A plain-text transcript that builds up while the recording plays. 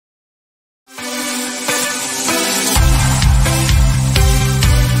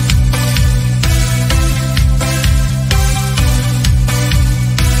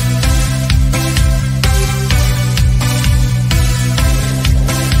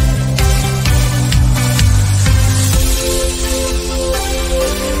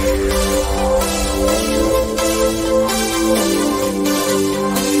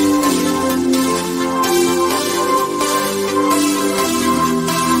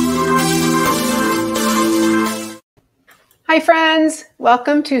Hi friends,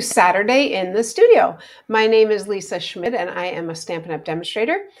 welcome to Saturday in the Studio. My name is Lisa Schmidt and I am a Stampin' Up!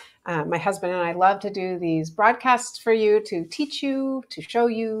 Demonstrator. My husband and I love to do these broadcasts for you, to teach you, to show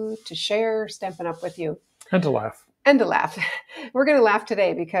you, to share Stampin' Up! With you. And to laugh. And to laugh. We're going to laugh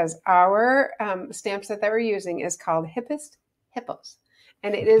today because our stamp set that we're using is called Hippest Hippos.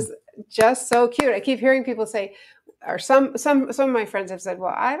 And it is just so cute. I keep hearing people say, or some of my friends have said,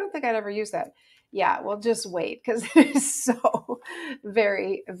 well, I don't think I'd ever use that. Yeah, well, just wait because it is so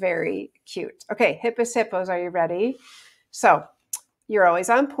very, very cute. Okay, Hippest Hippos, are you ready? So you're always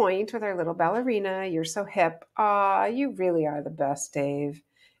on point with our little ballerina. You're so hip. Aw, you really are the best, Dave.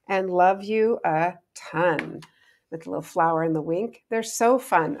 And love you a ton. With the little flower and the wink. They're so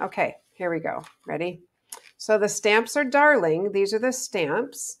fun. Okay, here we go. Ready? So the stamps are darling. These are the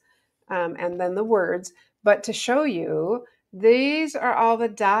stamps and then the words. But to show you, these are all the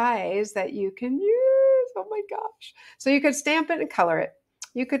dies that you can use. Oh my gosh. So you could stamp it and color it.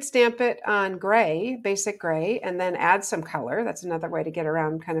 You could stamp it on gray, basic gray, and then add some color. That's another way to get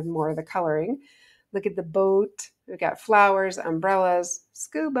around kind of more of the coloring. Look at the boat. We've got flowers, umbrellas,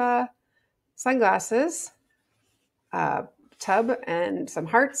 scuba, sunglasses, tub, and some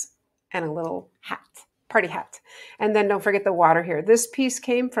hearts, and a little hat. Party hat. And then don't forget the water here. This piece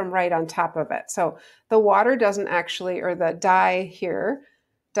came from right on top of it. So the water doesn't actually, or the die here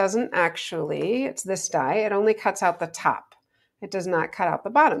doesn't actually, it's this die, it only cuts out the top. It does not cut out the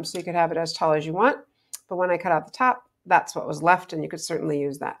bottom. So you could have it as tall as you want. But when I cut out the top, that's what was left, and you could certainly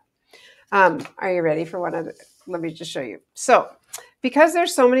use that. Are you ready for one of the, let me just show you. So because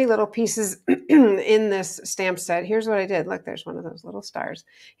there's so many little pieces in this stamp set, here's what I did. Look, there's one of those little stars.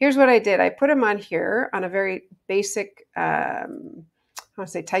 Here's what I did. I put them on here on a very basic, I want to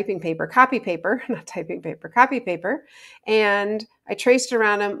say typing paper, copy paper, not typing paper, copy paper. And I traced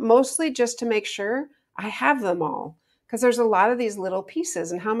around them mostly just to make sure I have them all. Because there's a lot of these little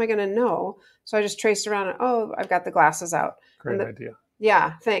pieces, and how am I going to know? So I just traced around and, oh, I've got the glasses out. Great idea.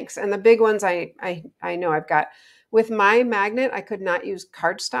 Yeah, thanks. And the big ones I know I've got. With my magnet, I could not use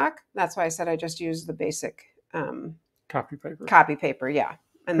cardstock. That's why I said I just used the basic copy paper. Copy paper, yeah.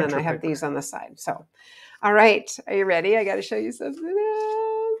 And then I have these on the side. So, all right. Are you ready? I got to show you something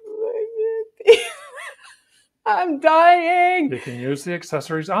else. I'm dying. You can use the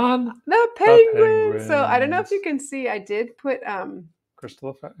accessories on the penguin. So I don't know if you can see. I did put crystal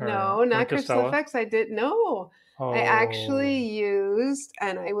effect. No, not crystal effects. I did no. Oh. I actually used,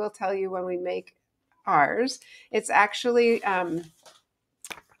 and I will tell you when we make ours, it's actually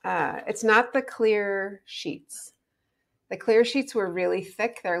it's not the clear sheets. The clear sheets were really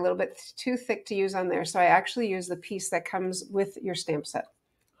thick. They're a little bit too thick to use on there. So I actually use the piece that comes with your stamp set.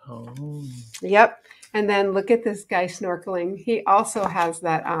 Oh. Yep. And then look at this guy snorkeling. He also has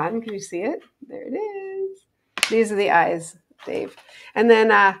that on. Can you see it? There it is. These are the eyes, Dave. And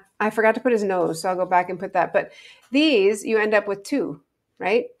then I forgot to put his nose, so I'll go back and put that. But these, you end up with two,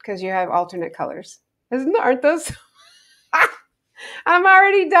 right? Because you have alternate colors. Aren't those? I'm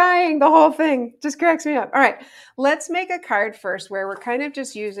already dying. The whole thing just cracks me up. All right, let's make a card first where we're kind of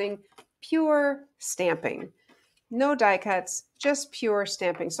just using pure stamping. No die cuts, just pure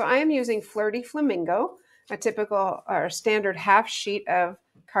stamping. So I am using Flirty Flamingo, a typical or standard half sheet of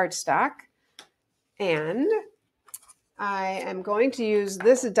cardstock. And I am going to use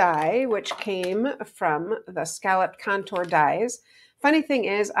this die, which came from the Scalloped Contour dies. Funny thing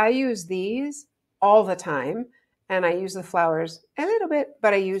is, I use these all the time, and I use the flowers a little bit,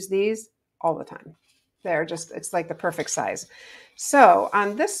 but I use these all the time. They're just, it's like the perfect size. So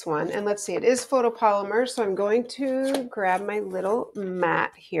on this one, and let's see, it is photopolymer, so I'm going to grab my little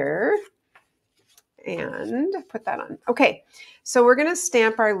mat here and put that on. Okay, so we're gonna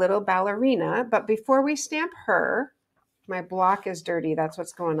stamp our little ballerina, but before we stamp her, my block is dirty. That's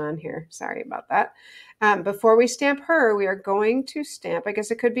what's going on here. Sorry about that. Before we stamp her, we are going to stamp, I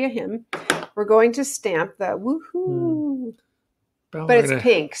guess it could be a him. We're going to stamp the woohoo. But it's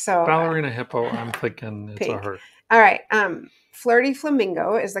pink. So ballerina hippo, I'm thinking it's pink. A her. All right. Flirty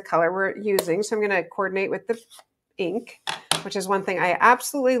Flamingo is the color we're using. So I'm going to coordinate with the ink, which is one thing I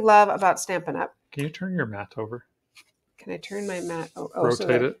absolutely love about Stampin' Up. Can you turn your mat over? Can I turn my mat?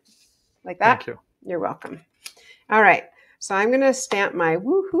 Rotate it. Like that? Thank you. You're welcome. All right. So I'm going to stamp my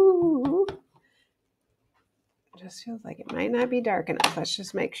woohoo. It just feels like it might not be dark enough. Let's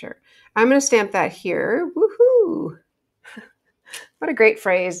just make sure. I'm going to stamp that here. Woohoo. What a great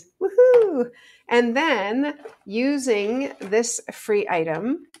phrase. Woohoo. And then using this free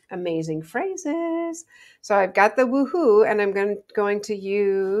item, amazing phrases. So I've got the woohoo, and I'm going to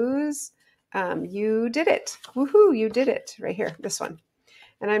use you did it. Woohoo, you did it. Right here, this one.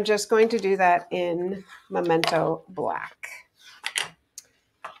 And I'm just going to do that in Memento Black.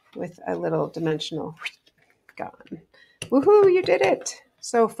 with a little dimensional gone. Woohoo, you did it.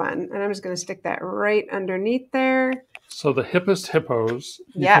 So fun. And I'm just going to stick that right underneath there. So the Hippest Hippos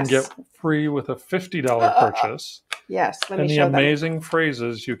you Yes. can get free with a $50 purchase. Yes, let me And the show them. amazing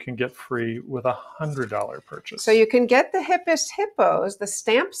phrases you can get free with a $100 purchase. So you can get the Hippest Hippos. The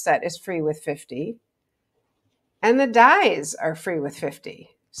stamp set is free with 50. And the dies are free with 50.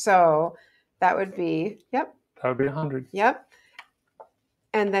 So that would be, yep. That would be 100. Yep.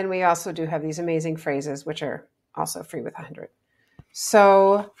 And then we also do have these amazing phrases, which are also free with 100.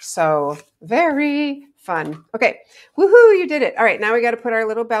 So very fun. Okay. Woohoo, you did it. All right, now we got to put our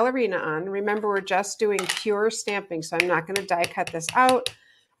little ballerina on. Remember, we're just doing pure stamping, so I'm not going to die cut this out.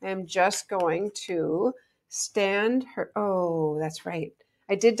 I'm just going to stand her. Oh, that's right.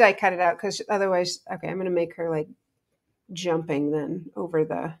 I did die cut it out because otherwise, okay, I'm going to make her like jumping then over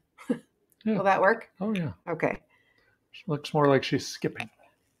the, Yeah. Will that work? Oh, yeah. Okay. She looks more like she's skipping.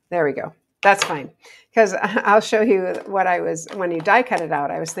 There we go. That's fine. Because I'll show you what I was, when you die cut it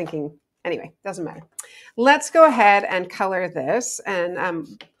out, I was thinking, anyway, doesn't matter. Let's go ahead and color this.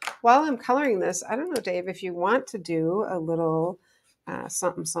 And while I'm coloring this, I don't know, Dave, if you want to do a little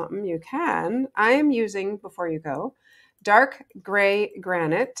something, you can. I am using, before you go, dark gray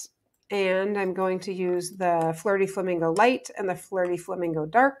granite. And I'm going to use the Flirty Flamingo Light and the Flirty Flamingo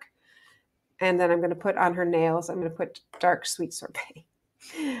Dark. And then I'm going to put on her nails, I'm going to put dark sweet sorbet.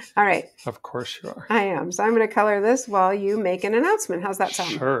 All right. Of course you are. I am. So I'm going to color this while you make an announcement. How's that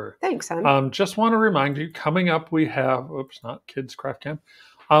sound? Sure. Thanks, hon. Just want to remind you, coming up we have, not Kids Craft Camp.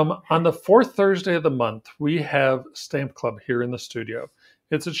 On the fourth Thursday of the month, we have Stamp Club here in the studio.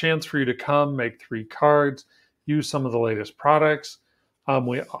 It's a chance for you to come, make 3 cards, use some of the latest products.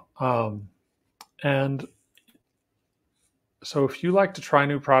 And so if you like to try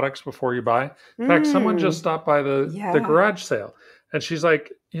new products before you buy, in fact, someone just stopped by the garage sale. And she's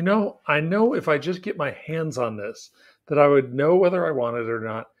like, I know if I just get my hands on this, that I would know whether I wanted it or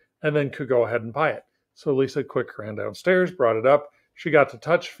not, and then could go ahead and buy it. So Lisa quick ran downstairs, brought it up. She got to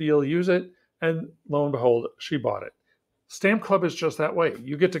touch, feel, use it, and lo and behold, she bought it. Stamp Club is just that way.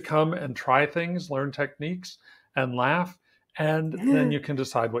 You get to come and try things, learn techniques, and laugh, and then you can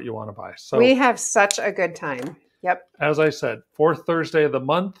decide what you want to buy. So we have such a good time. Yep. As I said, 4th Thursday of the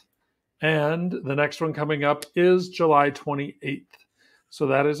month, and the next one coming up is July 28th. So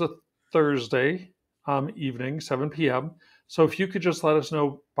that is a Thursday evening, 7 p.m. So if you could just let us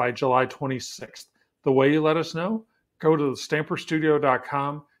know by July 26th. The way you let us know, go to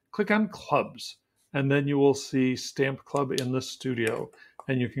stamperstudio.com, click on clubs, and then you will see Stamp Club in the studio,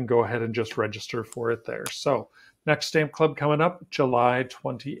 and you can go ahead and just register for it there. So next Stamp Club coming up, July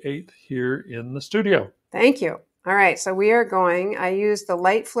 28th here in the studio. Thank you. All right, so we are going, I used the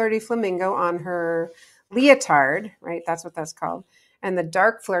light Flirty Flamingo on her leotard, right? That's what that's called. And the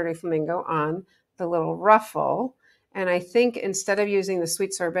dark Flirty Flamingo on the little ruffle. And I think instead of using the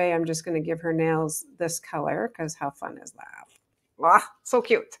sweet sorbet, I'm just going to give her nails this color, because how fun is that? Ah, so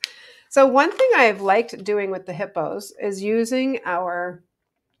cute. So one thing I've liked doing with the hippos is using our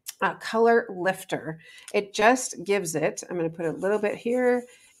color lifter. It just gives it, I'm going to put a little bit here.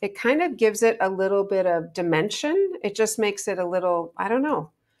 It kind of gives it a little bit of dimension. It just makes it a little, I don't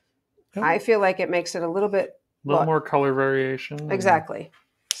know. Yep. I feel like it makes it a little bit. A little more color variation. Exactly.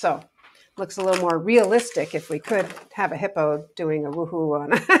 So looks a little more realistic if we could have a hippo doing a woohoo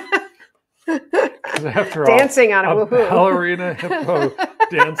on after dancing all, on a woohoo. Ballerina hippo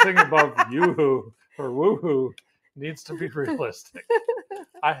dancing above yoo-hoo or woohoo needs to be realistic.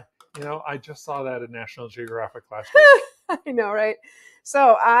 I just saw that in National Geographic last week. I know, right?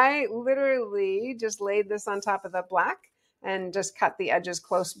 So I literally just laid this on top of the black and just cut the edges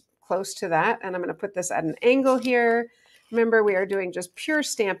close to that. And I'm going to put this at an angle here. Remember, we are doing just pure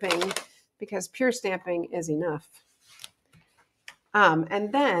stamping because pure stamping is enough.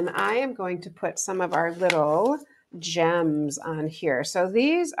 And then I am going to put some of our little gems on here. So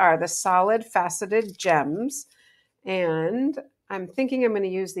these are the solid faceted gems. And I'm thinking I'm going to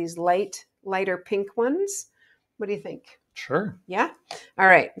use these lighter pink ones. What do you think? Sure. Yeah. All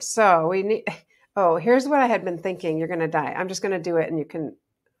right. So we need, here's what I had been thinking. You're going to die. I'm just going to do it and you can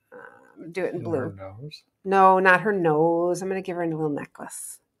do it in blue. Her nose? No, not her nose. I'm going to give her a little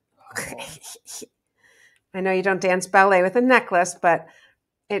necklace. Oh. I know you don't dance ballet with a necklace, but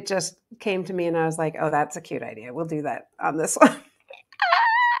it just came to me and I was like, oh, that's a cute idea. We'll do that on this one. Are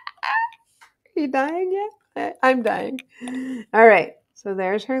you dying yet? I'm dying. All right. So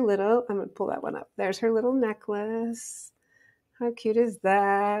there's her little, I'm going to pull that one up. There's her little necklace. How cute is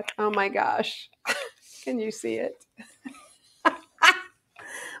that? Oh my gosh. Can you see it?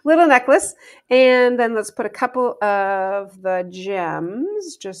 little necklace. And then let's put a couple of the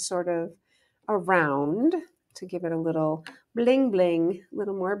gems just sort of around to give it a little bling bling, a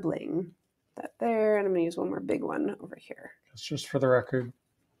little more bling. That there, and I'm gonna use one more big one over here. It's just for the record,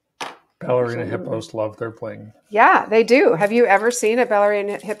 ballerina hippos love their bling. Yeah, they do. Have you ever seen a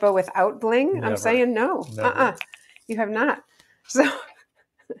ballerina hippo without bling? Never. I'm saying no. Never. You have not. So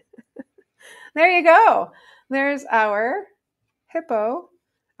there you go. There's our hippo,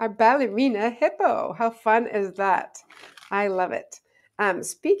 our ballerina hippo. How fun is that? I love it.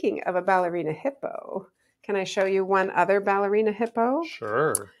 Speaking of a ballerina hippo, can I show you one other ballerina hippo?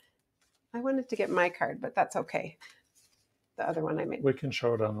 Sure. I wanted to get my card, but that's okay. The other one I made. We can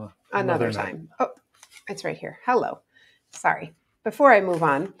show it on another time. Oh, it's right here. Hello. Sorry. Before I move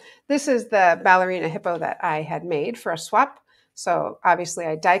on, this is the ballerina hippo that I had made for a swap. So obviously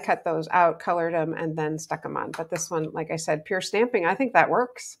I die cut those out, colored them, and then stuck them on. But this one, like I said, pure stamping. I think that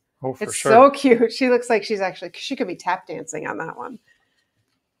works. Oh, for it's sure. So cute. She looks like she could be tap dancing on that one.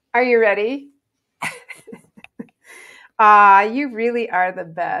 Are you ready? You really are the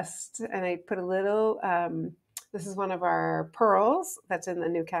best. And I put a little, this is one of our pearls that's in the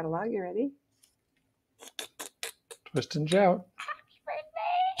new catalog. You ready? Twist and shout. Happy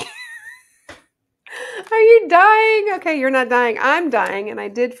birthday. Are you dying? Okay, you're not dying. I'm dying. And I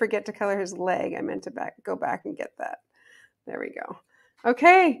did forget to color his leg. I meant to go back and get that. There we go.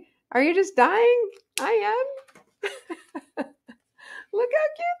 Okay. Are you just dying? I am. Look how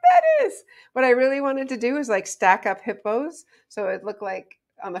cute that is. What I really wanted to do is like stack up hippos. So it looked like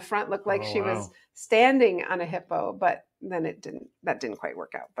on the front looked like she was standing on a hippo, but then that didn't quite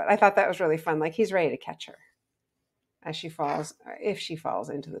work out. But I thought that was really fun. Like he's ready to catch her as she falls, if she falls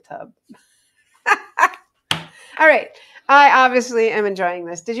into the tub. All right. I obviously am enjoying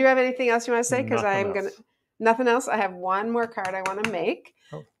this. Did you have anything else you want to say? Because nothing else. I have one more card I want to make.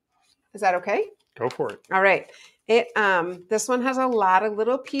 Oh. Is that okay? Go for it. All right. This one has a lot of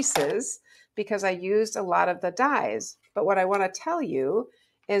little pieces because I used a lot of the dies. But what I want to tell you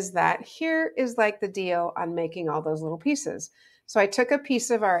is that here is like the deal on making all those little pieces. So I took a piece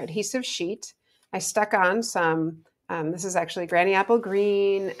of our adhesive sheet. I stuck on some, this is actually Granny Apple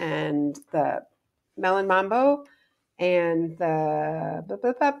Green and the Melon Mambo and the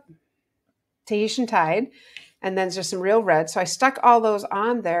Tahitian Tide. And then just some real red. So I stuck all those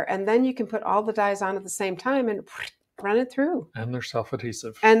on there. And then you can put all the dies on at the same time and run it through. And they're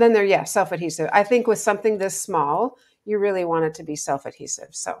self-adhesive. And then they're, self-adhesive. I think with something this small, you really want it to be self-adhesive.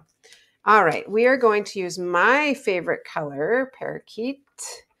 So, all right. We are going to use my favorite color, Parakeet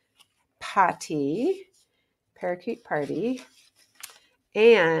Party.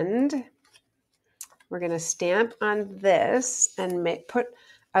 And we're going to stamp on this and put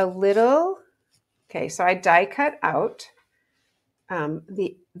a little... Okay, so I die cut out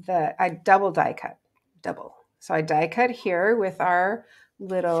I double die cut. So I die cut here with our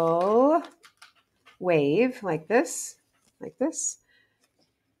little wave like this. Okay,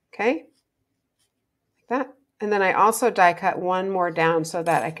 like that. And then I also die cut one more down so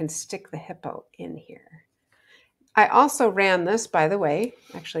that I can stick the hippo in here. I also ran this, by the way.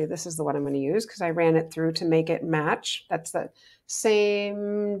 Actually, this is the one I'm going to use because I ran it through to make it match. That's the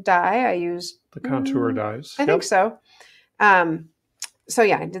same die I used. The contour dies. I think so. So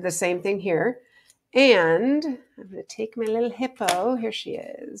yeah, I did the same thing here. And I'm going to take my little hippo. Here she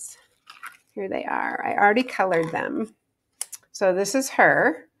is. Here they are. I already colored them. So this is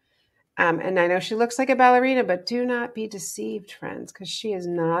her. And I know she looks like a ballerina, but do not be deceived, friends, because she is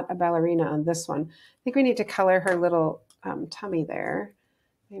not a ballerina on this one. I think we need to color her little tummy there.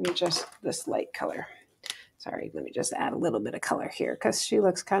 Maybe just this light color. Sorry, let me just add a little bit of color here because she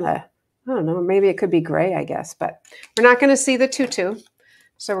looks kind of, I don't know, maybe it could be gray, I guess. But we're not going to see the tutu.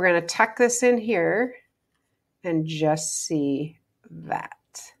 So we're going to tuck this in here and just see that,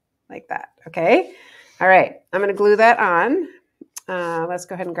 like that. Okay? All right, I'm going to glue that on. Let's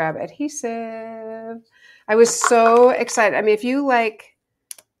go ahead and grab adhesive. I was so excited. I mean, if you like,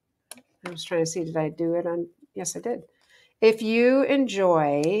 I was trying to see, did I do it on? Yes, I did. If you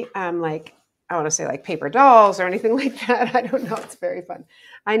enjoy, like, I want to say like paper dolls or anything like that, I don't know. It's very fun.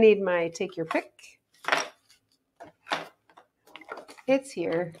 I need my take your pick. It's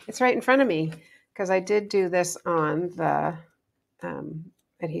here. It's right in front of me because I did do this on the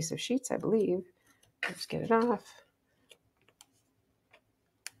adhesive sheets, I believe. Let's get it off.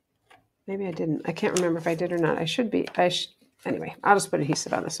 Maybe I didn't. I can't remember if I did or not. I should be. Anyway, I'll just put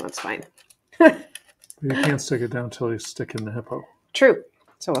adhesive on this one. It's fine. You can't stick it down until you stick in the hippo. True.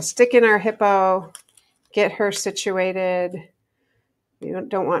 So we'll stick in our hippo, get her situated. We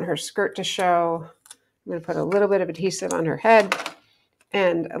don't want her skirt to show. I'm going to put a little bit of adhesive on her head.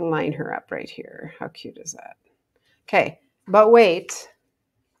 and line her up right here. How cute is that? Okay, but wait.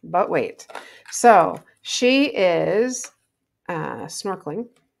 So she is snorkeling.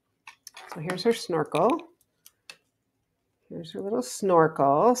 So here's her snorkel. Here's her little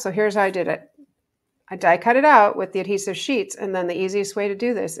snorkel. So here's how I did it. I die cut it out with the adhesive sheets, and then the easiest way to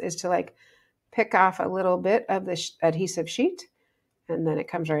do this is to like pick off a little bit of the adhesive sheet, and then it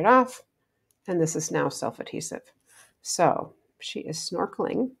comes right off, and this is now self-adhesive. So she is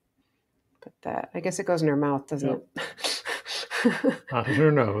snorkeling. Put that, I guess it goes in her mouth, doesn't it? Not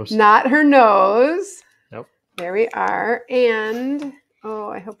her nose. Not her nose. Nope. There we are. And, oh,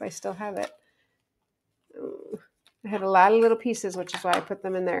 I hope I still have it. I had a lot of little pieces, which is why I put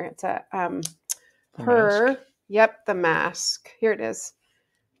them in there. It's a her. Mask. Yep, the mask. Here it is.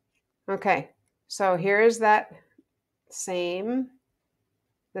 Okay, so here is that same.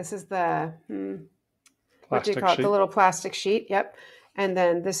 This is the what do you call it? The little plastic sheet. Yep. And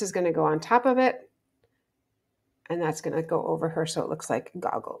then this is going to go on top of it. And that's going to go over her so it looks like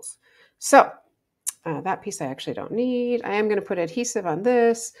goggles. So that piece I actually don't need. I am going to put adhesive on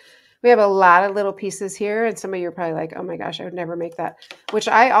this. We have a lot of little pieces here. And some of you are probably like, oh my gosh, I would never make that. Which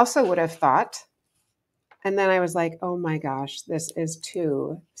I also would have thought. And then I was like, oh my gosh, this is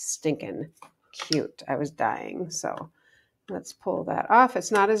too stinking cute. I was dying. So let's pull that off.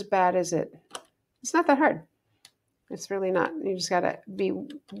 It's not as bad as it's not that hard. It's really not. You just got to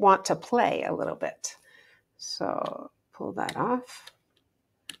want to play a little bit. So pull that off.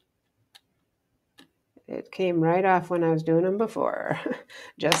 It came right off when I was doing them before.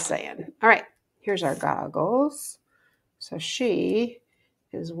 Just saying. All right, here's our goggles. So she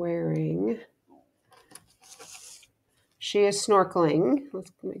is snorkeling.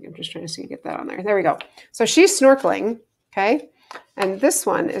 I'm just trying to see, get that on there. There we go. So she's snorkeling, okay? And this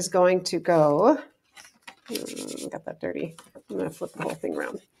one is going to go, got that dirty. I'm going to flip the whole thing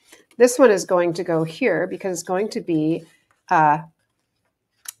around. This one is going to go here because it's going to be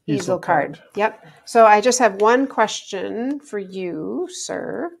easel card. Yep. So I just have one question for you,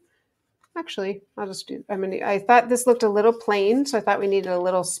 sir. Actually, I'll just do, I thought this looked a little plain, so I thought we needed a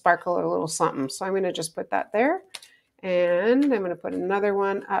little sparkle or a little something. So I'm going to just put that there. And I'm going to put another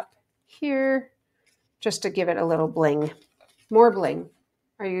one up here just to give it a little bling. More bling.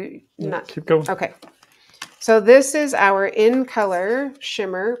 Are you not? Keep going. Okay. So this is our in color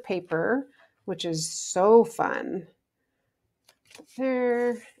shimmer paper, which is so fun.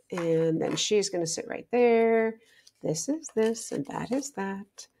 There. And then she's going to sit right there. This is this and that is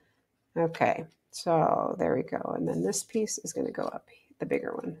that. Okay. So there we go. And then this piece is going to go up. The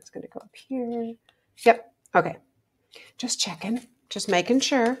bigger one is going to go up here. Yep. Okay. Just checking. Just making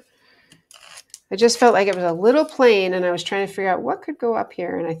sure. I just felt like it was a little plain and I was trying to figure out what could go up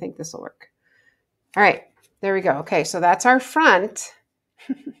here, and I think this will work. All right. There we go. Okay, so that's our front.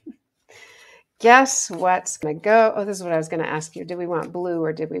 Guess what's going to go? Oh, this is what I was going to ask you. Did we want blue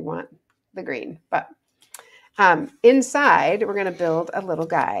or did we want the green? But inside, we're going to build a little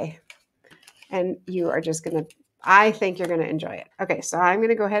guy. And you are just going to, I think you're going to enjoy it. Okay, so I'm going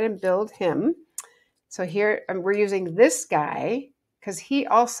to go ahead and build him. So here, we're using this guy because he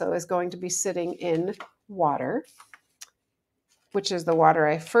also is going to be sitting in water, which is the water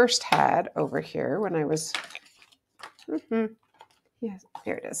I first had over here when I was, yes,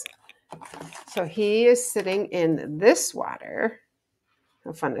 here it is. So he is sitting in this water.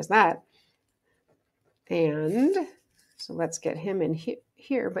 How fun is that? And so let's get him in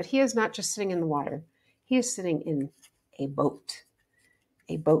here, but he is not just sitting in the water. He is sitting in a boat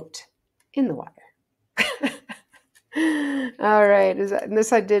in the water. All right. And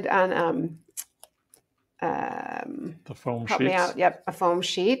this I did on the foam sheet. Help me out. Yep, a foam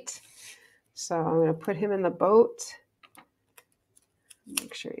sheet. So I'm going to put him in the boat.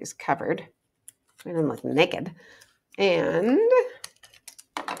 Make sure he's covered. I don't look naked. And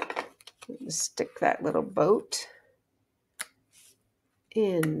stick that little boat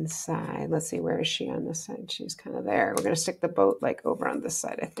inside. Let's see, where is she on this side? She's kind of there. We're going to stick the boat like over on this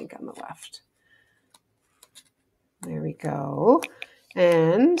side, I think, on the left. There we go.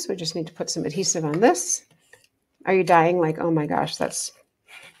 And so we just need to put some adhesive on this. Are you dying? Like, oh my gosh, that's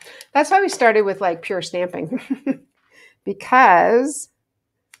why we started with like pure stamping. Because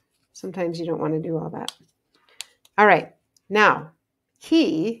sometimes you don't want to do all that. All right. Now,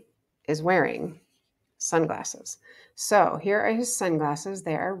 he is wearing sunglasses. So here are his sunglasses.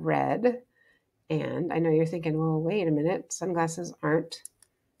 They are red. And I know you're thinking, well, wait a minute. Sunglasses aren't.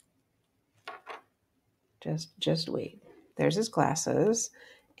 Just wait. There's his glasses.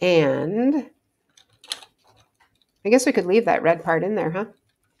 And I guess we could leave that red part in there, huh?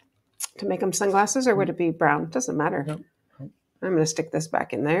 To make them sunglasses, or would it be brown? Doesn't matter. Nope. I'm going to stick this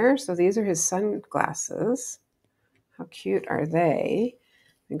back in there. So these are his sunglasses. How cute are they?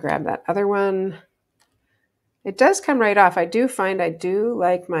 And grab that other one. It does come right off. I do find I do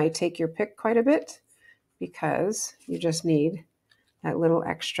like my take your pick quite a bit because you just need that little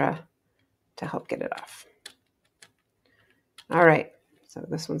extra to help get it off. All right. So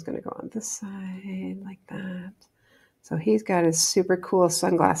this one's going to go on this side like that. So he's got his super cool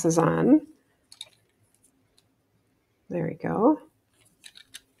sunglasses on. There we go.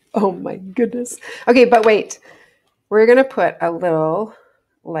 Oh my goodness. Okay, but wait. We're going to put a little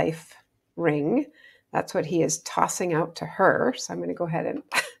life ring. That's what he is tossing out to her. So I'm going to go ahead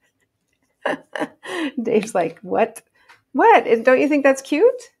and Dave's like, what? What? Don't you think that's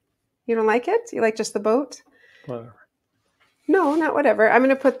cute? You don't like it? You like just the boat? Whatever. No, not whatever. I'm going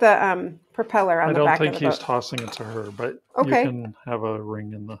to put the propeller on the back of the boat. I don't think he's tossing it to her, but okay. You can have a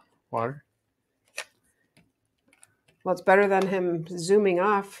ring in the water. Well, it's better than him zooming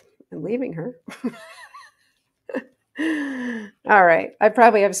off and leaving her. All right. I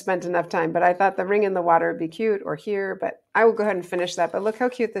probably have spent enough time, but I thought the ring in the water would be cute, or here, but I will go ahead and finish that. But look how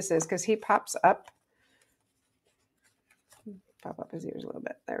cute this is because he pops up. Pop up his ears a little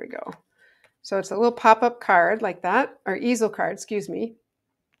bit. There we go. So it's a little pop-up card like that, or easel card, excuse me.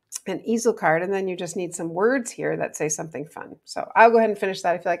 An easel card, and then you just need some words here that say something fun. So I'll go ahead and finish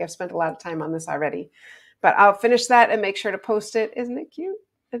that. I feel like I've spent a lot of time on this already. But I'll finish that and make sure to post it. Isn't it cute?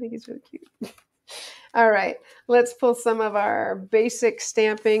 I think it's really cute. All right. Let's pull some of our basic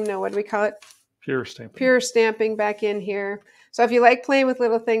stamping. No, what do we call it? Pure stamping. Pure stamping back in here. So if you like playing with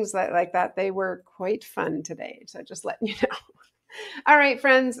little things like that, they were quite fun today. So just letting you know. All right,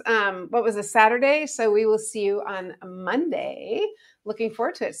 friends. What was a Saturday? So we will see you on Monday. Looking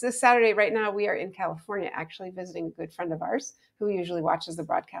forward to it. So this Saturday, right now, we are in California, actually visiting a good friend of ours who usually watches the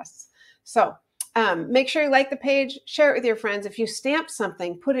broadcasts. So make sure you like the page, share it with your friends. If you stamp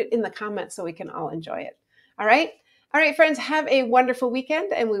something, put it in the comments so we can all enjoy it. All right. All right, friends, have a wonderful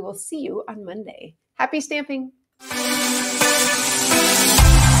weekend, and we will see you on Monday. Happy stamping.